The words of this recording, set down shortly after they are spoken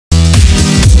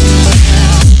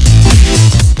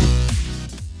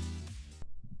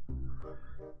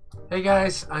Hey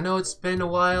guys, I know it's been a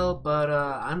while, but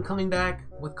I'm coming back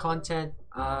with content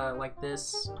like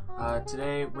this.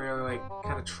 Today we're like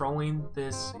kind of trolling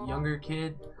this younger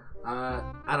kid.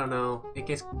 I don't know, it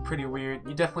gets pretty weird.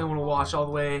 You definitely want to watch all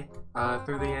the way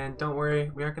through the end. Don't worry,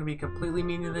 we aren't going to be completely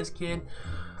mean to this kid.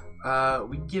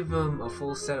 We give him a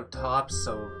full set of tops,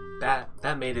 so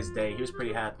that made his day. He was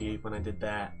pretty happy when I did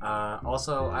that.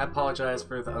 Also, I apologize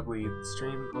for the ugly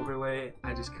stream overlay.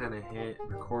 I just kind of hit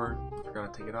record,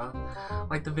 forgot to take it off.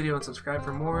 Like the video and subscribe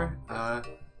for more.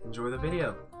 Enjoy the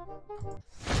video.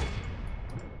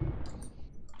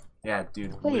 Yeah,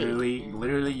 dude. Wait.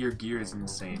 Literally, your gear is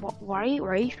insane. Why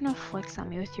are you trying to flex on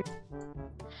me with your?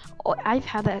 Oh, I've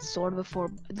had that sword before,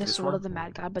 the This sword one? of the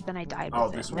Mad God, but then I died Oh,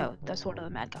 with this it. one? No, the sword of the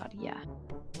Mad God. Yeah.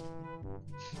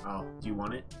 Oh, do you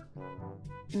want it?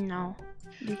 No,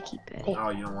 you keep it. Oh,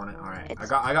 you don't want it? All right. I It's-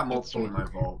 got multiple your- in my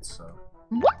vault, so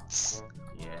What?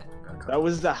 yeah. Got a couple. That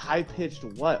was the high-pitched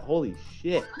what? Holy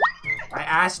shit. I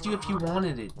asked you if you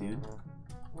wanted it, dude.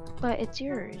 But it's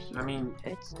yours. I mean,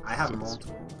 It's. I have it's-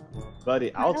 multiple.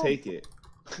 Buddy, I'll No. take it.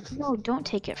 No, don't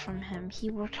take it from him. He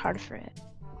worked hard for it.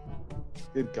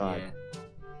 Good God. Yeah.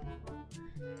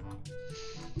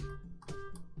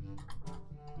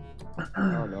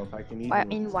 I don't know if I can eat I it.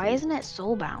 mean, why isn't it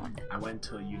soulbound? I went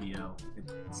to a UDO.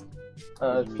 It's,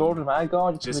 Sword of my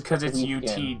god. just because it's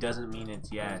UT doesn't mean it's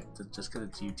Just because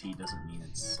it's UT doesn't mean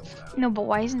it's sold out. No, but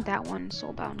why isn't that one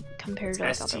soulbound compared It's to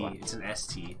like ST. other ones? It's an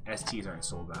ST. STs aren't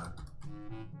sold out.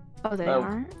 Oh, they Oh.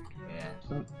 aren't.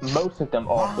 Yeah. Most of them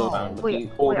are still down, but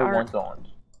Wait, the older are- ones aren't.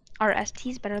 Are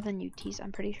STs better than UTs?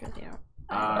 I'm pretty sure they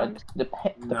are.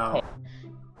 No.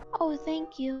 Oh,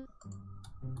 thank you.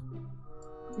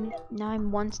 Now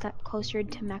I'm one step closer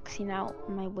to maxing out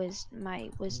my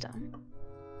wisdom.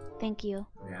 Thank you.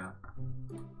 Yeah.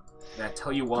 Yeah.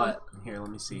 Tell you what. Here, let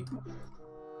me see.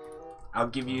 I'll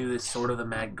give you this Sword of the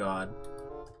Mad God.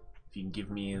 If you can give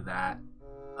me that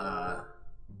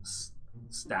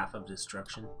Staff of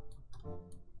Destruction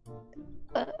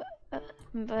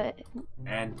But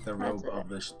and the Robe That's of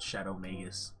the Shadow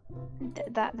Magus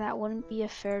that wouldn't be a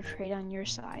fair trade on your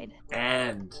side.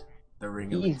 and the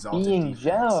Ring of He's Exalted being Defense.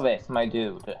 generous, my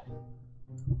dude.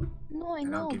 No, I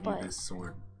And I'll know, give but you this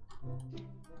sword.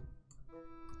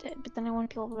 then I won't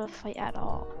be able to fight at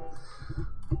all.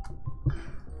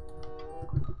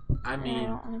 I And I mean,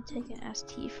 don't want to take an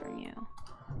ST from you.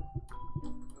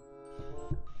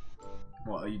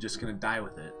 well, are you just gonna die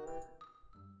with it?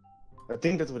 I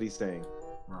think that's what he's saying.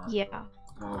 Well, Yeah.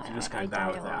 well, if you're just I gonna die die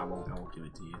with a it, I lot. won't give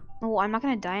it to you. Well, I'm not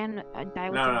gonna die on I die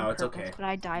with No, it no, on it's purpose, okay. but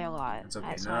I die a lot. It's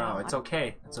okay. So No, it's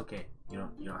okay. It's okay. You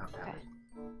don't have to have Okay. it.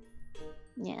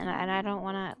 Yeah, and I don't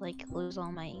want to like lose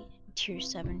all my tier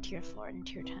 7, tier 4, and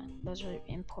tier 10. Those are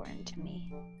important to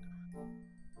me.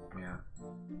 Yeah.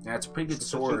 Yeah, it's a pretty good It's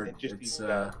sword. just It's these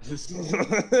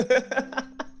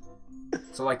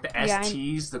so like the Yeah,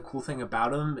 STs, the cool thing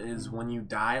about them is when you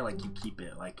die, like you keep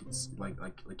it, like it's like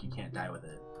you can't die with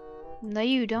it. No,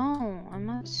 you don't. I'm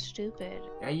not stupid.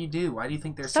 Yeah, you do. Why do you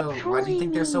think they're Stop Why do you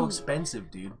think they're so trolling me. expensive,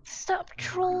 dude? Stop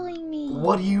trolling me.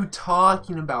 What are you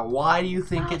talking about? Why do you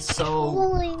think Stop it's so?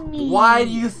 trolling me. Why do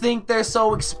you think they're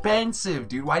so expensive,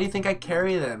 dude? Why do you think I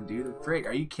carry them, dude? Frick,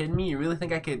 are you kidding me? You really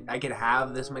think I could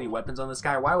have this many weapons on this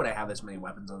guy? Why would I have this many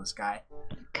weapons on this guy?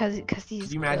 Cause he's.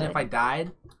 Could you imagine good. if I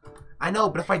died? I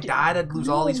know, but if I died, I'd lose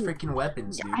all these freaking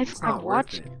weapons, dude. It's not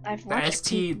worth it. I've The watched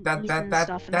ST,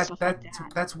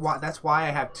 that's why I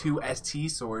have 2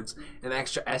 ST swords and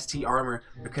extra ST armor,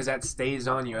 because that stays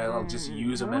on you. I'll just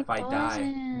use them if I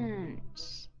die.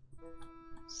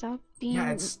 Stop being.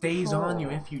 Yeah, it stays on you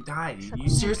troll. if you die, dude. Stop You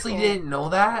being seriously troll. didn't know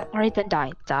that? Alright, then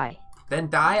die. Then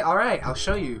die? Alright, I'll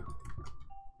show you.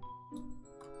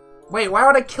 Wait, why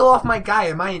would I kill off my guy?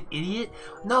 Am I an idiot?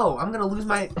 No, I'm gonna lose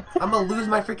my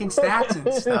freaking stats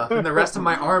and stuff and the rest of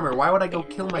my armor. Why would I go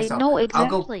kill myself? No, I'll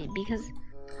go. exactly,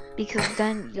 because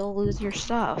then you'll lose your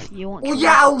stuff. You won't. Well, kill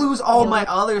yeah, I'll yourself. lose all You'll- my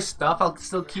other stuff. I'll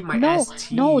still keep my No,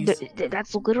 STs. no,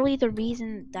 that's literally the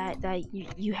reason that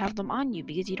you have them on you,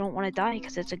 because you don't want to die,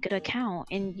 because it's a good account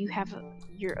and you have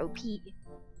your OP.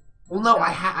 Well, no, So-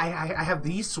 I have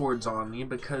these swords on me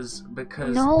because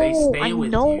No, they stay I with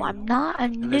know, you. I'm not a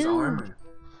And there's noob. armor.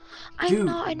 I'm Dude,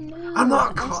 not a noob. I'm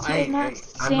not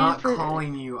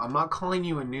calling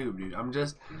you a noob, dude. I'm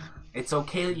just. It's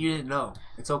okay that you didn't know.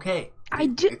 It's okay. I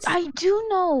do It's-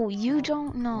 know. You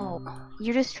don't know.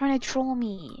 You're just trying to troll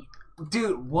me.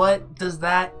 Dude, what does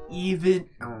that even?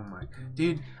 Oh my,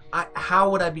 dude. How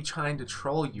would I be trying to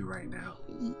troll you right now?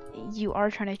 You are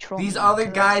trying to troll me. These other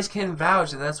because- guys can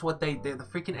vouch, and that's what they're the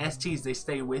freaking STs. They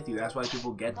stay with you. That's why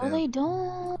people get No, them. they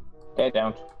don't. They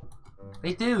don't.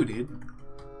 They do, dude.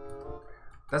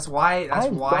 That's why. That's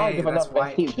I'm why. sorry if I'm That's not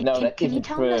why. meant to. No, that Can you isn't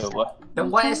tell him to true. stop? Then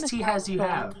Can what you tell him to ST stop has you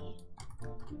trolling have? me?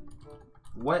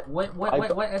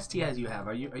 What ST has you have?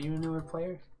 Are you a newer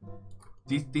player?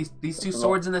 These two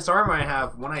swords in this armor I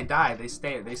have. When I die, they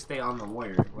stay on the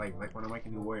warrior. Like when I make a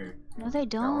new warrior. No, they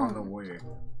They're on the don't. warrior.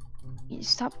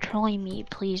 Stop trolling me,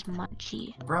 please,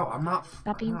 Munchie. Bro, I'm not.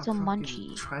 Stop being so fucking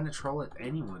munchy. Trying to troll at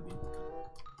anyone, dude.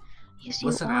 Yes,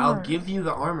 Listen, you I'll are. give you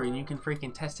the armor and you can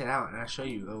freaking test it out, and I'll show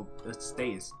you. It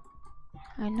stays.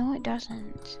 I know it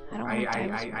doesn't. I don't want to die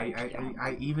with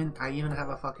somebody. I even have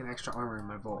a fucking extra armor in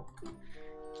my vault.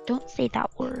 Don't say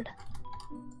that word.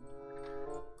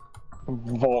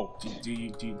 Vault. Do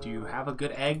you have a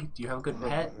good egg? Do you have a good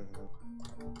pet?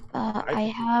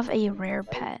 I have a rare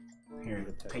pet. Here,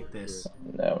 take this.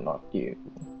 No, not you.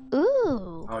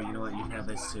 Ooh, Oh, you know what? You can have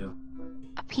this too.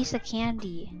 a piece of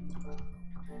candy.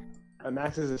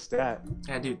 Max is a stat.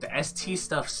 Yeah, dude, the ST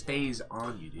stuff stays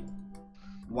on you, dude.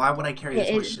 Why would I carry this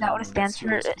Yeah, much is shit? that on what it me? stands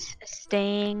That's for? serious.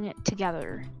 Staying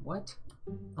together. What?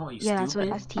 Oh, you Yeah,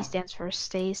 stupid? that's what ST stands for.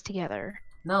 Stays together.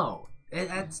 No,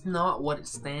 that's not what it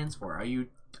stands for. Are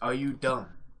you dumb?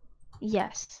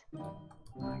 Yes, Oh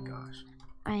my gosh.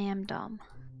 I am dumb.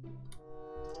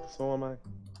 So am I.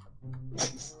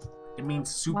 It means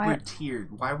super Why- tiered.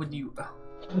 Why would you?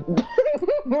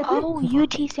 Oh,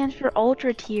 UT stands for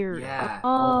ultra tier. Yeah.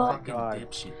 Oh, Fucking God.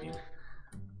 dipshit, dude.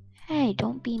 hey,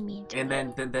 don't be mean to And me.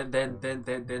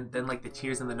 then like the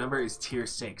tiers in the number is tier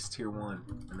 6, tier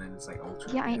 1, and then it's like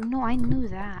ultra. Yeah, I know. I knew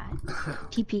that.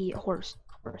 TP horse.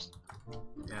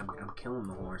 Yeah, I'm killing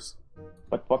the horse.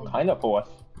 But what kind of horse?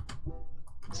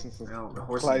 Well, the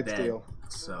horse is dead, Clydesdale.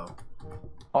 so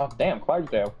Oh, damn,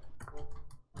 Clydesdale.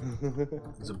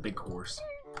 it's a big horse.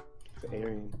 It's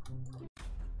Aryan.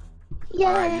 Yay!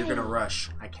 Alright, you're gonna rush.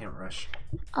 I can't rush.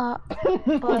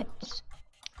 But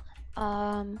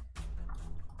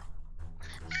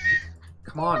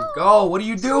Come on, go! What are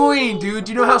you doing, dude?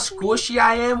 Do you know how squishy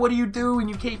I am? What do you do? And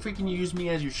you can't freaking use me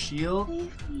as your shield?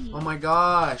 Save me. Oh my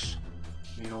gosh.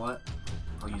 You know what?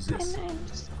 I'll use this.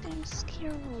 I'm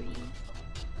scared.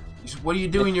 What are you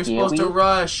doing? You're Here supposed to we-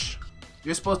 rush.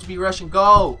 You're supposed to be rushing.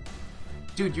 Go!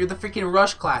 Dude, you're the freaking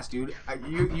rush class, dude.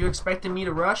 You expecting me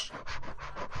to rush?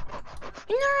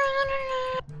 No.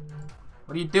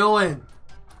 What are you doing?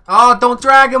 Oh, don't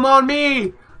drag him on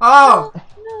me! Oh!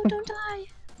 No, don't die.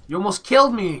 You almost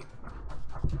killed me.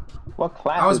 What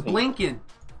class I was is he? blinking.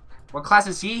 What class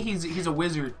is he? He's a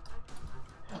wizard.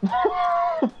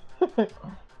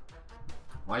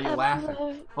 Why are you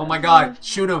laughing? Oh my god,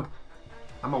 shoot him.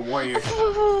 I'm a warrior.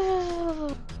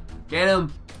 Get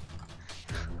him.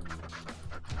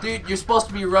 Dude, you're supposed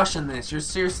to be rushing this. You're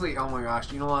seriously, oh my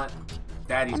gosh, you know what?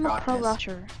 Daddy's I'm a got pro this.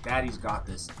 rusher. Daddy's got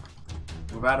this.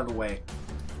 Move out of the way.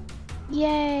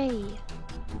 Yay!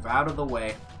 Move out of the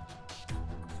way.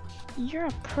 You're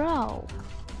a pro.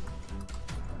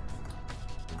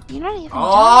 You're not even.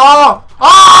 Oh!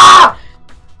 Ah!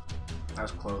 That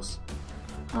was close.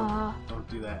 Don't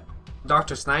do that.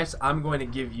 Dr. Snipes, I'm going to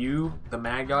give you the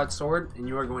Mad God sword, and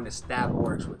you are going to stab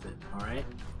orcs with it, alright?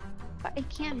 But I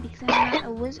can't because I'm not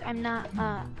a wizard. I'm not.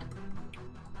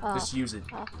 Just use it.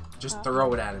 Just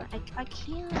throw it at him. I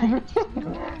can't.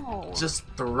 No. Just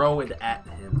throw it at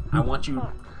him. I want you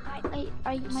My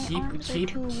arms are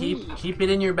too weak. keep it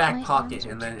in your back My pocket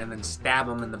arms and then stab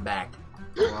him in the back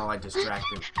while I distract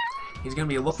him. He's gonna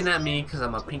be looking at me because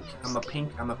I'm a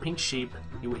pink sheep.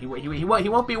 He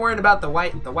won't be worrying about the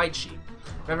white sheep.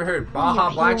 Ever heard Baja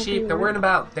he black won't be sheep? They're worried. worrying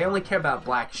about. They only care about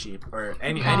black sheep or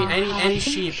any Pink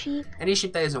sheep. Any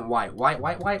sheep that isn't white.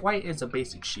 White is a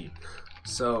basic sheep.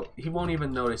 So he won't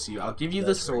even notice you. I'll give you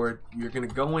the sword. You're gonna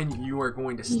go in. You are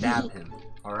going to stab him.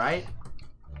 All right?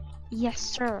 Yes,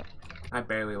 sir. I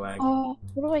barely lag. Oh,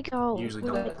 where do I go? You usually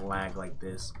don't lag like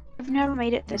this. I've never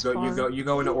made it this far. You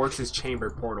go into Orcs' chamber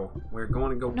portal. We're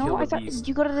going to go No, kill I the thought beast.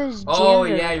 you go to this. Oh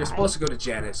janitor yeah, you're guy. supposed to go to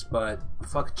Janice, but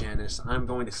fuck Janice. I'm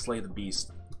going to slay the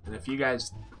beast. And if you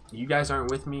guys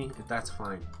aren't with me, that's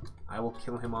fine. I will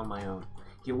kill him on my own.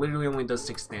 He literally only does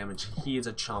 6 damage. He is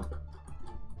a chump.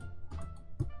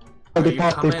 Are you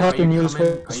coming? Are you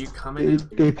coming? Are you coming?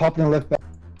 They popped in the left back.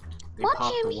 They Watch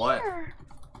popped him the what? here.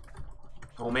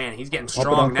 Oh man, he's getting Pop it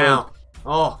strong on now.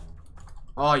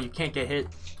 Oh, you can't get hit.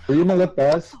 Were you in the left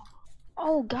bass?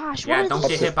 Oh gosh. Yeah, what don't is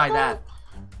get this? hit by that.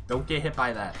 Don't get hit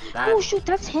by that. Oh shoot,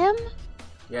 that's him.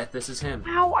 Yeah, this is him.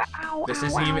 Ow, ow, This ow,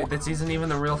 isn't ow. even. This isn't even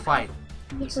the real fight.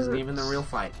 He This isn't hurts. even the real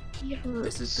fight. He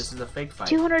hurts. This is a fake fight.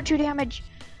 202 damage.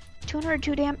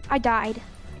 202 I died.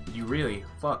 You really?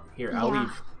 Fuck. Here, I'll Yeah.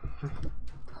 leave.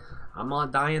 I'm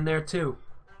not dying there too.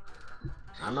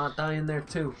 I'm not dying there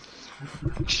too.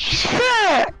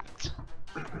 Shit!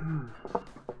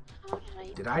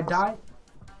 Did I die?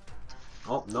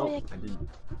 Oh, no, I didn't.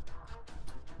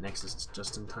 Nexus is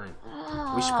just in time.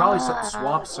 We should probably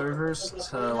swap servers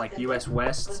to like US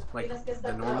West, like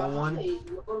the normal one.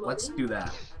 Let's do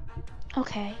that.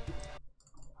 Okay.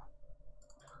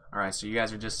 Alright, so you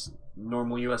guys are just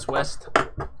normal US West?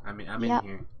 I'm in Yep.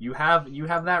 here. You have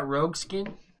that rogue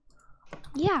skin?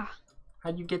 Yeah.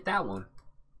 How'd you get that one?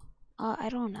 I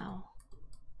don't know.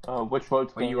 Which road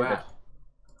Where you is it? at?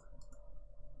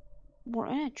 We're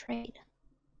in a trade.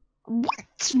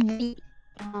 What?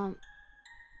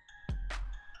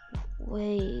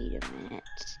 Wait a minute.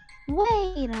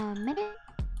 Wait a minute.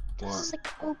 This What? is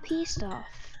like OP stuff.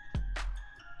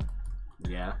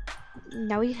 Yeah.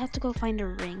 Now we have to go find a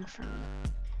ring for me.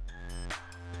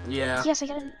 Yeah. Yes, I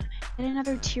got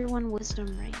another tier 1 wisdom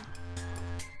ring.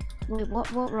 Wait,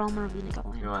 what realm are we gonna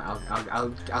go in? You know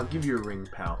what? I'll give you a ring,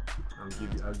 pal.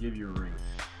 I'll give you a ring.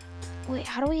 Wait,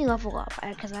 how do we level up?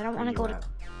 Because I don't want to go to.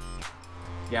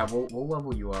 Yeah, we'll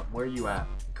level you up. Where are you at?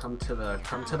 Come to the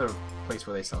place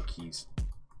where they sell keys.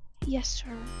 Yes, sir.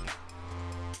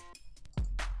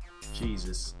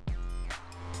 Jesus.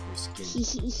 Your skin.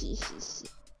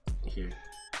 Here.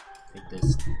 Take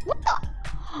this. What the?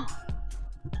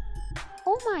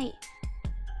 Oh my!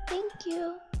 Thank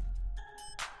you.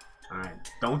 Alright.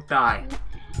 don't die.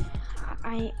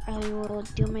 I will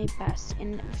do my best,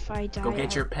 and if I die, Go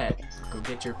get your pet. Go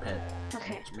get your pet.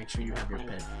 Okay. Make sure you have your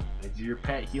pet. Is your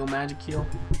pet heal magic heal?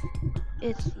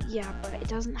 Yeah, but it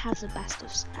doesn't have the best of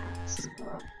stats.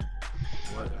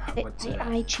 What's it?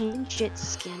 I changed its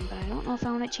skin, but I don't know if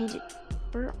I want to change it.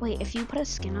 Wait, if you put a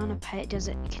skin on a pet,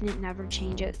 can it never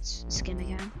change its skin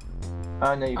again?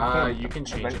 No, you can. You can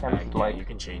change it Every time back. it's Yeah, like- you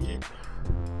can change it.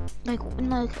 Like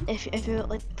if it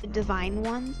like the divine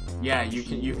one. Yeah, you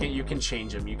can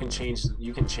change them. You can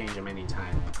change them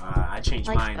anytime. I changed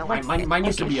Like- mine. Mine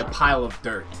used to be a pile of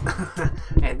dirt,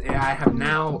 and I have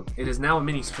now. It is now a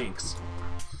mini sphinx.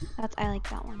 I like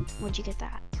that one. Where'd you get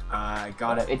that? I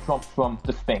got it. It's not from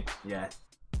the Sphinx. Yeah.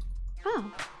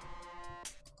 Oh.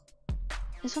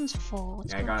 This one's full.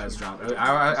 Let's Yeah, I go got to- his drop. let's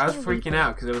I was go to freaking replay.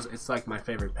 out because it's like my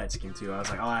favorite pet skin too. I was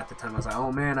like, oh, at the time I was like,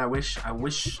 oh man, I wish I would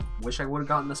have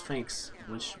gotten the Sphinx.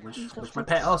 Wish my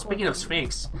pet. Oh, speaking of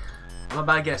Sphinx, I'm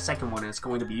about to get a second one and it's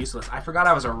going to be useless. I forgot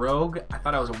I was a rogue. I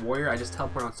thought I was a warrior. I just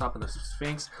teleported on top of the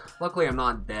Sphinx. Luckily, I'm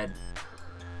not dead.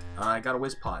 I got a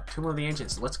whiz pot. Tomb of the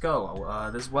Ancients. Let's go.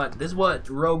 This is what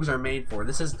rogues are made for.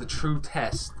 This is the true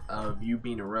test of you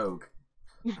being a rogue.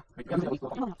 No.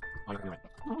 Oh, you're right.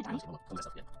 Oh, I died.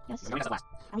 Yes. At least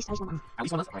At least one. At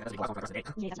least one left. Alright, that's the last one for the rest of the day.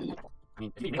 Yeah, that's another. I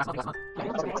mean, if you make last month,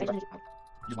 you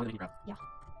just wanted to grab. Yeah.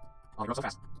 Oh, you're so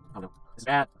fast. Oh no, this is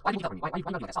bad. Why did you tell me? Why you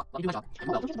not doing that? Stop. Let me do my job. I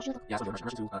will. Yeah, so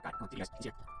Merchant 2, guy. Come on, you guys. He's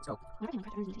here. Let's go.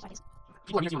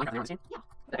 People are here to Minecraft. They understand? Yeah.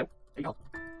 There you go.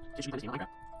 Kids should be playing this game on Minecraft.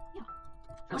 Yeah.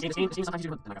 This game sometimes you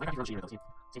do it. Minecraft, you run machine with those.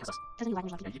 Same us. Doesn't like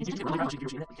Yeah, you can Minecraft machine, you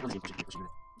can't machine.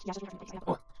 Yeah, just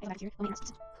Oh. I got here. Let me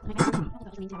ask.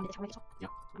 Yeah.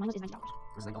 Mine is $90.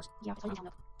 Where's the $9? Yeah, it's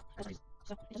 $90. That's right.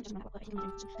 So it doesn't matter what, but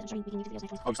it's starting making YouTube videos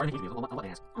next Oh, you're starting to make videos. What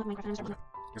ask? Minecraft, I'm starting.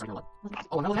 You're starting to what?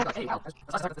 Oh, no, hey, wow.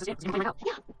 That's this game. This game playing out.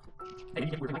 Yeah. Hey,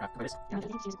 you can play Minecraft. Play this. Yeah, I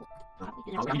think it's cool. Oh,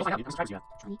 you'll find out. You can subscribe to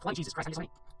you. Play Jesus Christ. How do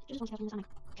you Just want to have fun.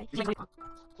 Okay. You play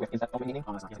Wait, is that what meaning?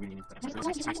 Oh, that's not. That's meaning. It's nice.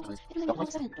 What do you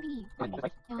mean?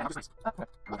 Yeah, that was nice. I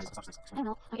don't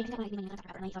know. Okay, I think I'm like meaning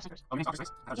after night snipers. Oh, you mean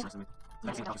Nice? I was just nice.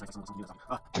 I think Nice. Someone do that.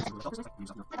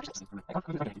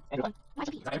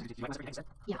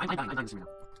 Yeah. I'm dying this right now.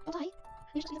 Don't die.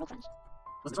 You just need to friends.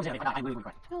 Listen, I'm literally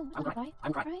crying. No, I'm don't crying. die.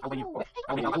 I'm crying. I'll blame you. Hey,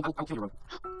 I'll kill your rogue.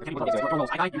 I can't even believe this.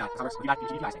 I died, you died. You died,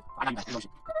 you died. I died, you died. Emotion.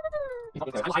 I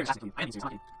will hire assassin to you. I am serious,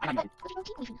 not kidding. I died, you died. But you don't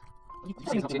keep leaving. You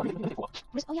say it's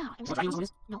not Oh yeah, I'm What are you on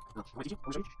this? No. No. Can I teach you?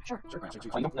 What was Sure. Sure, right,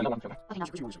 Oh, no, I'm joking. Okay, no.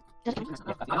 Shoot, shoot. Does it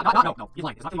count? No, he's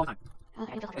lying. It's not taking a long time.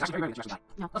 Okay, It's actually very rare that you actually die.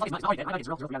 No. No, fuck, it's not dead. I died.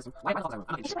 Zero, zero, zero, why am I not alive?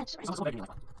 I'm not It's dead. friends. Someone's so bad in my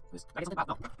life. This. Did I get something bad?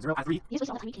 No. Zero, I had 3, You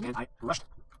just tell me. and I rushed.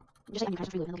 Just say I'm friends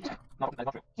for you. No, that's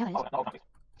not true. Yeah, it Oh, is. no, not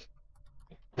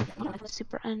Yeah, that was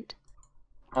super end.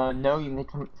 No, you need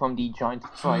from the giant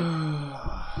strike.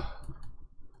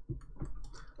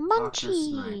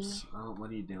 Munchie! Oh, what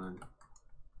are you doing?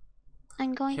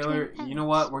 I'm going Killer, to. you know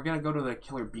what? We're gonna go to the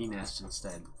killer bee nest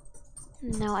instead.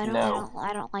 No, I don't. No.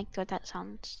 I don't like what that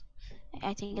sounds.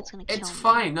 I think it's gonna kill It's me.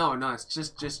 fine. No, it's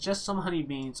just some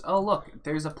honeybees. Oh, look,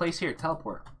 there's a place here.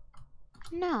 Teleport.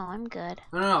 No, I'm good.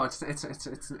 No. It's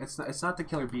not the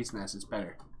killer bee's nest. It's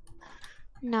better.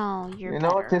 No, you're You know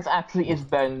what? better. This actually is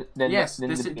better than Yes, than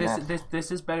the BNS.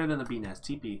 this is better than the bee nest.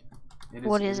 TP.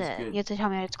 What is it? good. You have to tell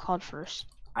me what it's called first.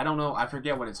 I don't know. I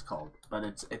forget what it's called, but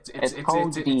it's It's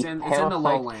called in the the Parasite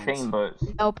lowlands. Chambers.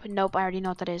 Nope. I already know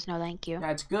what that is. No, thank you.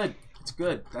 Yeah, it's good. It's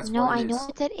good. That's No, what I it know is.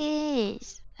 what that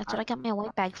is. That's what I got my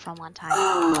white bag from one time.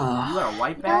 You got a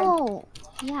white bag? No.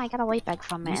 Yeah, I got a white bag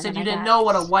from it. You and said then you I didn't got- know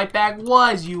what a white bag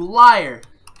was, you liar!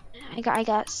 I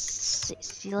got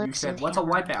Celix. You said, what's a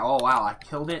white bag? Oh wow, I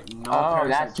killed it. No Oh,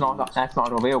 parasite that's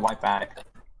not a real white bag.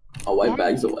 A white Yeah.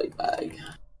 bag's a white bag.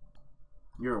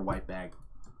 You're a white bag.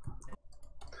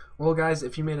 Well guys,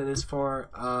 if you made it this far,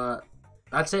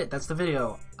 that's it. That's the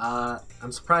video.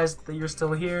 I'm surprised that you're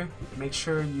still here. Make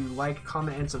sure you like,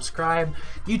 comment, and subscribe.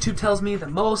 YouTube tells me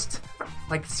that most,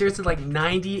 like seriously, like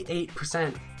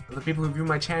 98% of the people who view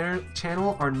my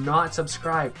channel are not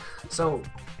subscribed. So,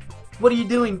 what are you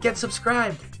doing? Get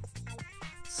subscribed.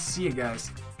 See you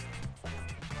guys.